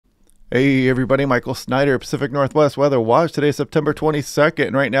Hey everybody, Michael Snyder, Pacific Northwest Weather Watch. Today, September 22nd,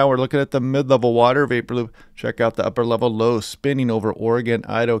 and right now we're looking at the mid-level water vapor loop. Check out the upper level low spinning over Oregon,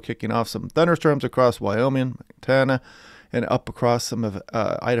 Idaho, kicking off some thunderstorms across Wyoming, Montana, and up across some of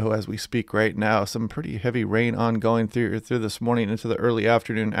Idaho as we speak right now. Some pretty heavy rain ongoing through this morning into the early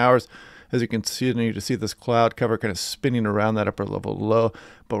afternoon hours. As you can continue to see this cloud cover kind of spinning around that upper level low.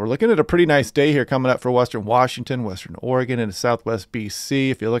 But we're looking at a pretty nice day here coming up for western Washington, western Oregon, and southwest BC.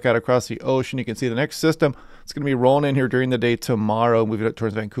 If you look out across the ocean, you can see the next system. It's going to be rolling in here during the day tomorrow, moving up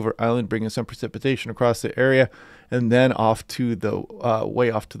towards Vancouver Island, bringing some precipitation across the area. And then off to the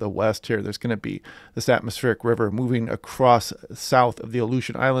way off to the west here, there's going to be this atmospheric river moving across south of the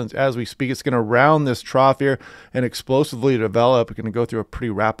Aleutian Islands as we speak. It's going to round this trough here and explosively develop. It's going to go through a pretty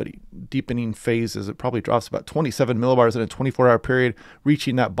rapid deepening phase as it probably drops about 27 millibars in a 24-hour period,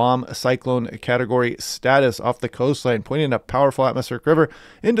 reaching that bomb cyclone category status off the coastline, pointing a powerful atmospheric river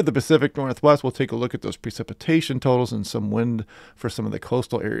into the Pacific Northwest. We'll take a look at those precipitation totals and some wind for some of the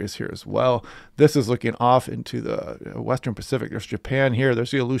coastal areas here as well. This is looking off into the western Pacific. There's Japan here, there's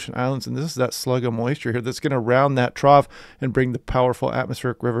the Aleutian Islands, and this is that slug of moisture here that's going to round that trough and bring the powerful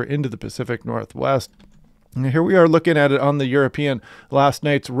atmospheric river into the Pacific Northwest. And here we are looking at it on the European last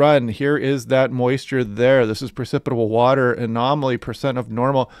night's run. Here is that moisture there. This is precipitable water anomaly, percent of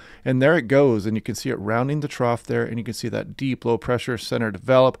normal. And there it goes. And you can see it rounding the trough there. And you can see that deep low pressure center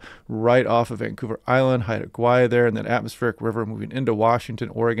develop right off of Vancouver Island, Haida Gwaii there, and that atmospheric river moving into Washington,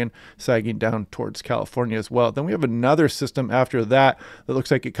 Oregon, sagging down towards California as well. Then we have another system after that that looks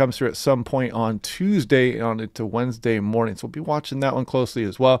like it comes through at some point on Tuesday on into Wednesday morning. So we'll be watching that one closely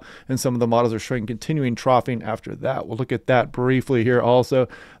as well. And some of the models are showing continuing trough after that. We'll look at that briefly here also.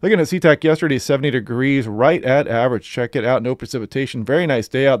 Looking at SeaTac yesterday, 70 degrees, right at average. Check it out. No precipitation. Very nice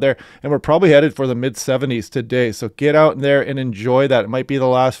day out there. And we're probably headed for the mid-70s today. So get out there and enjoy that. It might be the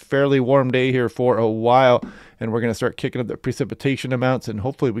last fairly warm day here for a while. And we're going to start kicking up the precipitation amounts, and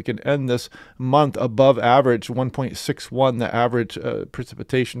hopefully we can end this month above average, 1.61, the average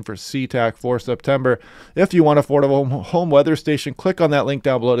precipitation for SeaTac for September. If you want affordable home weather station, click on that link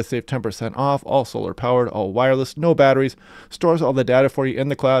down below to save 10% off. All solar powered, all wireless, no batteries, stores all the data for you in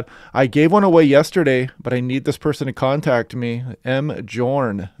the cloud. I gave one away yesterday, but I need this person to contact me, M.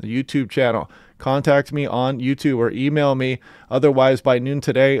 Jorn, the YouTube channel. Contact me on YouTube or email me. Otherwise, by noon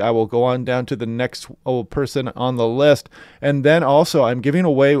today, I will go on down to the next person on the list. And then also, I'm giving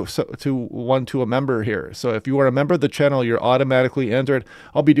away to a member here. So if you are a member of the channel, you're automatically entered.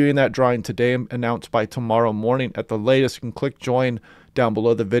 I'll be doing that drawing today, announced by tomorrow morning at the latest. You can click join down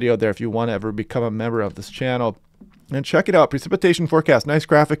below the video there if you want to ever become a member of this channel. And check it out, precipitation forecast. Nice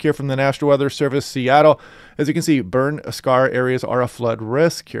graphic here from the National Weather Service, Seattle. As you can see, burn scar areas are a flood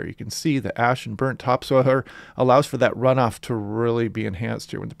risk here. You can see the ash and burnt topsoil here allows for that runoff to really be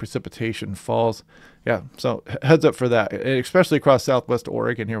enhanced here when the precipitation falls. Yeah, so heads up for that, especially across southwest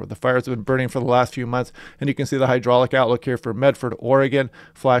Oregon here where the fires have been burning for the last few months. And you can see the hydraulic outlook here for Medford, Oregon.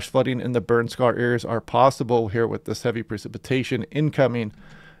 Flash flooding in the burn scar areas are possible here with this heavy precipitation incoming.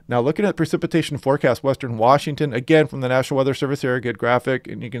 Now looking at precipitation forecast, western Washington, again from the National Weather Service here, a good graphic,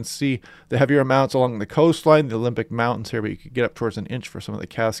 and you can see the heavier amounts along the coastline, the Olympic Mountains here, but you could get up towards an inch for some of the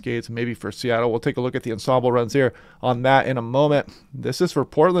Cascades, maybe for Seattle. We'll take a look at the ensemble runs here on that in a moment. This is for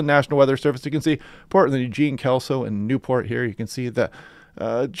Portland National Weather Service. You can see Portland, Eugene, Kelso, and Newport here. You can see the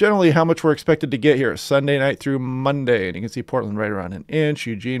generally how much we're expected to get here Sunday night through Monday, and you can see Portland right around an inch,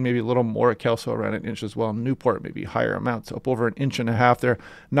 Eugene maybe a little more, Kelso around an inch as well, Newport maybe higher amounts, up over an inch and a half there.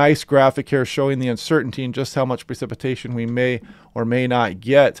 Nice graphic here showing the uncertainty and just how much precipitation we may or may not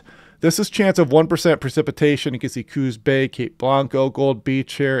get. This is chance of 1% precipitation. You can see Coos Bay, Cape Blanco, Gold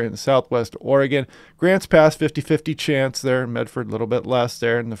Beach here in southwest Oregon. Grants Pass, 50-50 chance there. Medford, a little bit less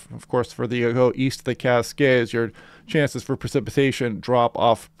there. And of course, for the go east of the Cascades, your chances for precipitation drop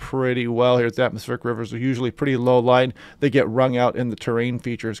off pretty well here. The atmospheric rivers are usually pretty low lying. They get wrung out in the terrain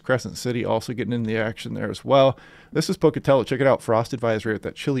features. Crescent City also getting in the action there as well. This is Pocatello. Check it out. Frost advisory at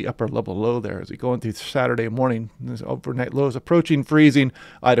that chilly upper level low there as we go into Saturday morning. There's overnight lows approaching freezing.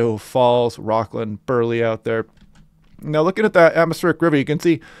 Idaho Falls, Rockland, Burley out there. Now looking at that atmospheric river, you can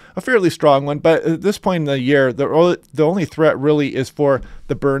see a fairly strong one, but at this point in the year, the only threat really is for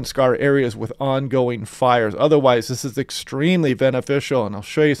the burn scar areas with ongoing fires. Otherwise, this is extremely beneficial, and I'll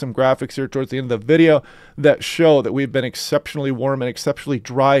show you some graphics here towards the end of the video that show that we've been exceptionally warm and exceptionally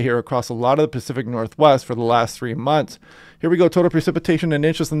dry here across a lot of the Pacific Northwest for the last 3 months. Here we go, total precipitation in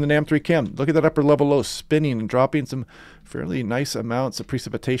inches in the NAM3 chem. Look at that upper level low spinning and dropping some fairly nice amounts of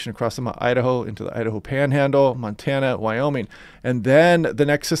precipitation across some of Idaho into the Idaho Panhandle, Montana, Wyoming. And then the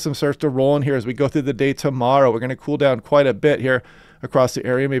next system starts to roll in here as we go through the day tomorrow. We're going to cool down quite a bit here. across the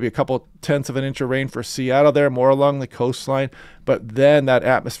area, maybe a couple tenths of an inch of rain for Seattle there, more along the coastline. But then that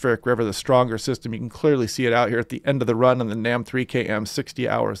atmospheric river, the stronger system, you can clearly see it out here at the end of the run on the NAM 3KM 60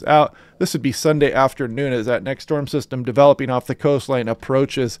 hours out. This would be Sunday afternoon as that next storm system developing off the coastline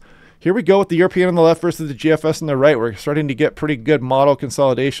approaches. Here we go with the European on the left versus the GFS on the right. We're starting to get pretty good model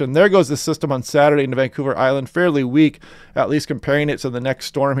consolidation. There goes the system on Saturday into Vancouver Island, fairly weak, at least comparing it to the next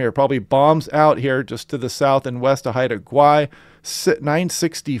storm here. Probably bombs out here just to the south and west of Haida Gwaii.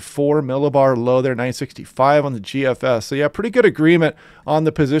 964 millibar low there, 965 on the GFS. So yeah, pretty good agreement on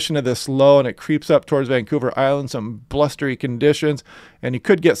the position of this low, and it creeps up towards Vancouver Island, some blustery conditions, and you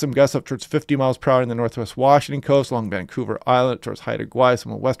could get some gusts up towards 50 miles per hour in the northwest Washington coast along Vancouver Island towards Haida Gwaii,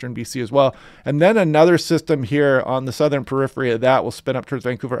 some of western BC as well. And then another system here on the southern periphery of that will spin up towards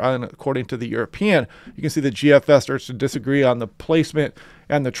Vancouver Island according to the European. You can see the GFS starts to disagree on the placement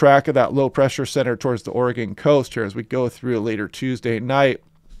and the track of that low pressure center towards the Oregon coast here as we go through later Tuesday night.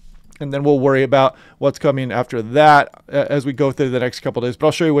 And then we'll worry about what's coming after that as we go through the next couple of days. But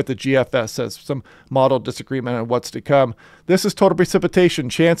I'll show you what the GFS says, some model disagreement on what's to come. This is total precipitation,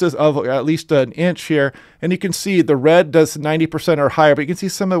 chances of at least an inch here. And you can see the red does 90% or higher, but you can see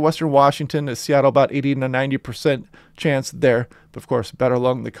some of western Washington, Seattle, about 80 to 90% chance there. But of course, better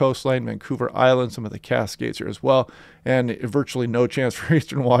along the coastline, Vancouver Island, some of the Cascades here as well. And virtually no chance for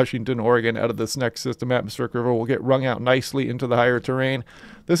eastern Washington, Oregon out of this next system. Atmospheric river will get wrung out nicely into the higher terrain.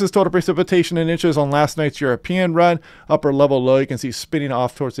 This is total precipitation in inches on last night's European run. Upper level low, you can see spinning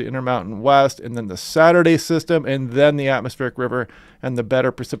off towards the Intermountain West, and then the Saturday system, and then the atmospheric river and the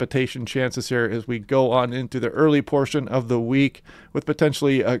better precipitation chances here as we go on into the early portion of the week with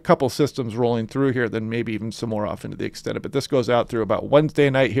potentially a couple systems rolling through here, then maybe even some more off into the extended. But this goes out through about Wednesday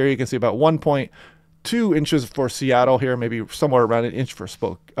night here. You can see about 1.2 inches for Seattle here, maybe somewhere around an inch for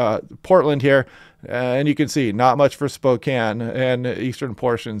Portland here. And you can see not much for Spokane and eastern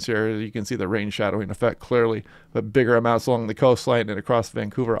portions here. You can see the rain shadowing effect clearly, but bigger amounts along the coastline and across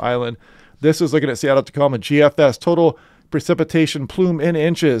Vancouver Island. This is looking at Seattle, Tacoma, GFS, total precipitation plume in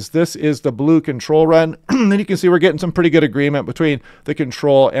inches. This is the blue control run. Then you can see we're getting some pretty good agreement between the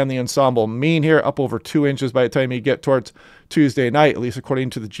control and the ensemble mean here, up over 2 inches by the time you get towards Tuesday night, at least according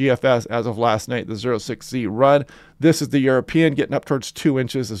to the GFS as of last night, the 06Z run. This is the European getting up towards 2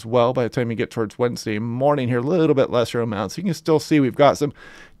 inches as well by the time you get towards Wednesday morning here, a little bit lesser amounts. You can still see we've got some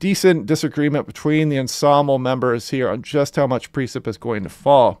decent disagreement between the ensemble members here on just how much precip is going to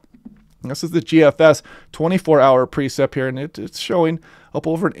fall. This is the GFS 24-hour precip here, and it's showing up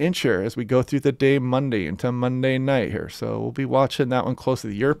over an inch here as we go through the day Monday into Monday night here. So we'll be watching that one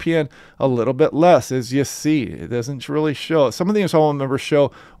closely. The European, a little bit less, as you see. It doesn't really show. Some of the ensemble members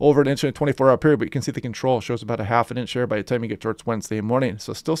show over an inch in a 24-hour period, but you can see the control shows about a half an inch here by the time you get towards Wednesday morning.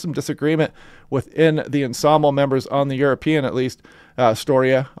 So still some disagreement within the ensemble members on the European, at least.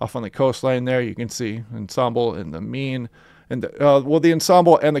 Astoria off on the coastline there, you can see ensemble and the mean. And the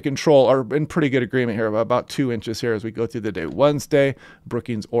ensemble and the control are in pretty good agreement here, about 2 inches here as we go through the day Wednesday.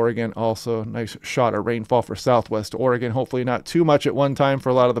 Brookings, Oregon, also nice shot of rainfall for southwest Oregon. Hopefully not too much at one time for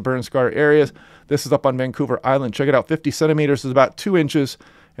a lot of the burn scar areas. This is up on Vancouver Island. Check it out, 50 centimeters is about 2 inches.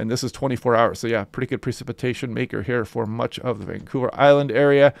 And this is 24 hours. So yeah, pretty good precipitation maker here for much of the Vancouver Island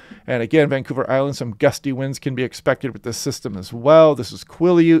area. And again, Vancouver Island, some gusty winds can be expected with this system as well. This is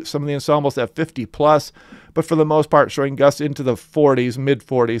Quileute. Some of the ensembles have 50 plus, but for the most part showing gusts into the 40s, mid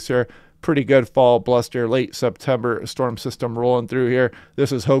 40s here. Pretty good fall bluster, late September storm system rolling through here.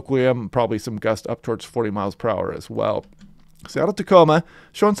 This is Hoquiam, probably some gust up towards 40 miles per hour as well. Seattle, Tacoma,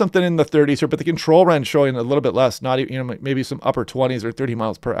 showing something in the 30s here, but the control run showing a little bit less, not even, maybe some upper 20s or 30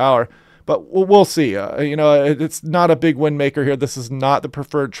 miles per hour. But we'll see. It's not a big wind maker here. This is not the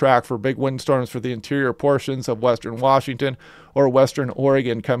preferred track for big windstorms for the interior portions of western Washington or western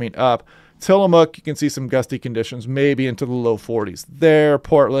Oregon coming up. Tillamook, you can see some gusty conditions, maybe into the low 40s there.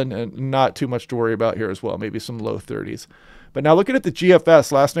 Portland, and not too much to worry about here as well, maybe some low 30s. But now looking at the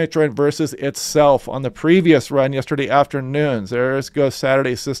GFS, last night's run versus itself on the previous run yesterday afternoons. There goes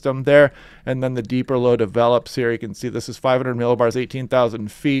Saturday system there, and then the deeper low develops here. You can see this is 500 millibars,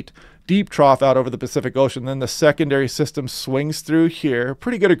 18,000 feet. Deep trough out over the Pacific Ocean. Then the secondary system swings through here.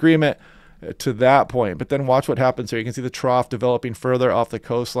 Pretty good agreement to that point, but then watch what happens here. You can see the trough developing further off the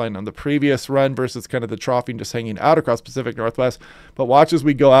coastline on the previous run versus kind of the troughing just hanging out across Pacific Northwest. But watch as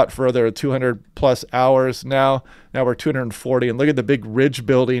we go out further, 200 plus hours now we're 240, and look at the big ridge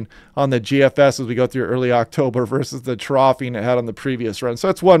building on the GFS as we go through early October versus the troughing it had on the previous run. So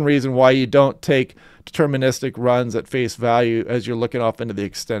that's one reason why you don't take deterministic runs at face value as you're looking off into the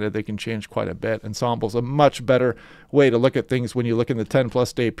extended. They can change quite a bit. Ensemble's a much better way to look at things when you look in the 10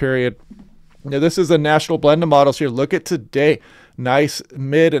 plus day period. Now, this is a national blend of models here. Look at today. Nice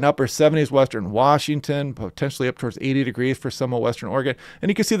mid and upper 70s western Washington, potentially up towards 80 degrees for some of western Oregon. And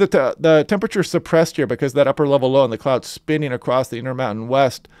you can see that the temperature suppressed here because that upper level low and the clouds spinning across the Intermountain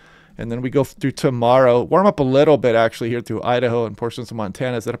West. And then we go through tomorrow, warm up a little bit actually here through Idaho and portions of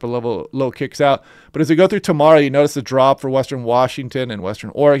Montana as that upper level low kicks out. But as we go through tomorrow, you notice a drop for western Washington and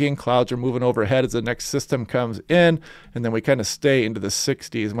western Oregon. Clouds are moving overhead as the next system comes in. And then we kind of stay into the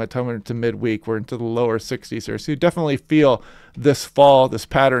 60s. By the time we're into midweek, we're into the lower 60s here. So you definitely feel this fall, this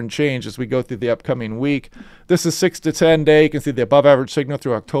pattern change as we go through the upcoming week. This is 6 to 10 day. You can see the above average signal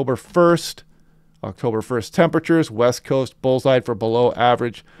through October 1st. October 1st temperatures, West Coast bullseye for below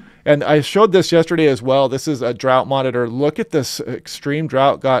average. And I showed this yesterday as well. This is a drought monitor. Look at this extreme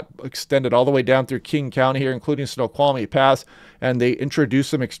drought got extended all the way down through King County here, including Snoqualmie Pass. And they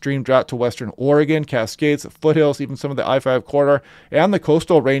introduced some extreme drought to western Oregon, Cascades, foothills, even some of the I-5 corridor, and the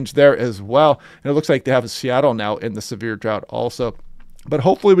coastal range there as well. And it looks like they have Seattle now in the severe drought also. But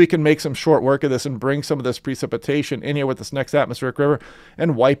hopefully we can make some short work of this and bring some of this precipitation in here with this next atmospheric river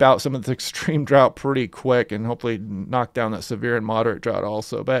and wipe out some of the extreme drought pretty quick and hopefully knock down that severe and moderate drought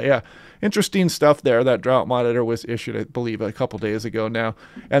also. But yeah, interesting stuff there. That drought monitor was issued, I believe, a couple days ago now.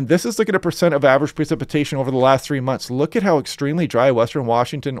 And this is looking at percent of average precipitation over the last 3 months. Look at how extremely dry western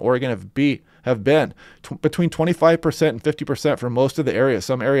Washington, Oregon have been between 25% and 50% for most of the area.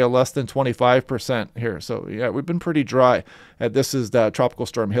 Some area less than 25% here. So yeah, we've been pretty dry. This is the tropical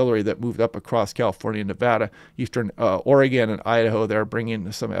storm Hillary that moved up across California, Nevada, eastern Oregon, and Idaho. They're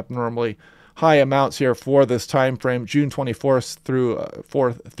bringing some abnormally high amounts here for this time frame, June 24th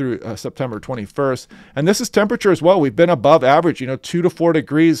through September 21st. And this is temperature as well. We've been above average, 2 to 4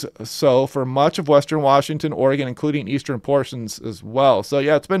 degrees so for much of western Washington, Oregon, including eastern portions as well. So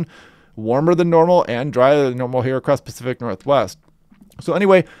yeah, it's been warmer than normal and drier than normal here across Pacific Northwest. So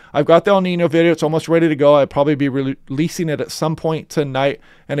anyway, I've got the El Nino video. It's almost ready to go. I'll probably be releasing it at some point tonight.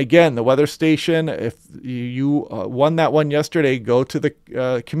 And again, the weather station, if you won that one yesterday, go to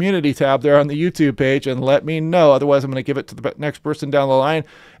the community tab there on the YouTube page and let me know. Otherwise, I'm going to give it to the next person down the line.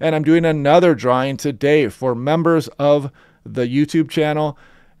 And I'm doing another drawing today for members of the YouTube channel.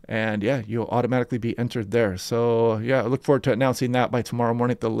 And yeah, you'll automatically be entered there. So yeah, I look forward to announcing that by tomorrow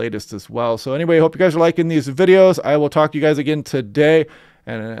morning at the latest as well. So anyway, I hope you guys are liking these videos. I will talk to you guys again today.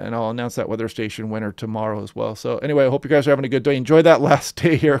 And I'll announce that weather station winner tomorrow as well. So anyway, I hope you guys are having a good day. Enjoy that last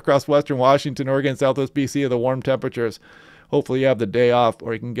day here across western Washington, Oregon, southwest BC of the warm temperatures. Hopefully you have the day off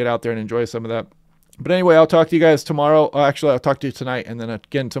or you can get out there and enjoy some of that. But anyway, I'll talk to you guys tomorrow. Actually, I'll talk to you tonight and then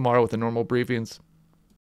again tomorrow with the normal briefings.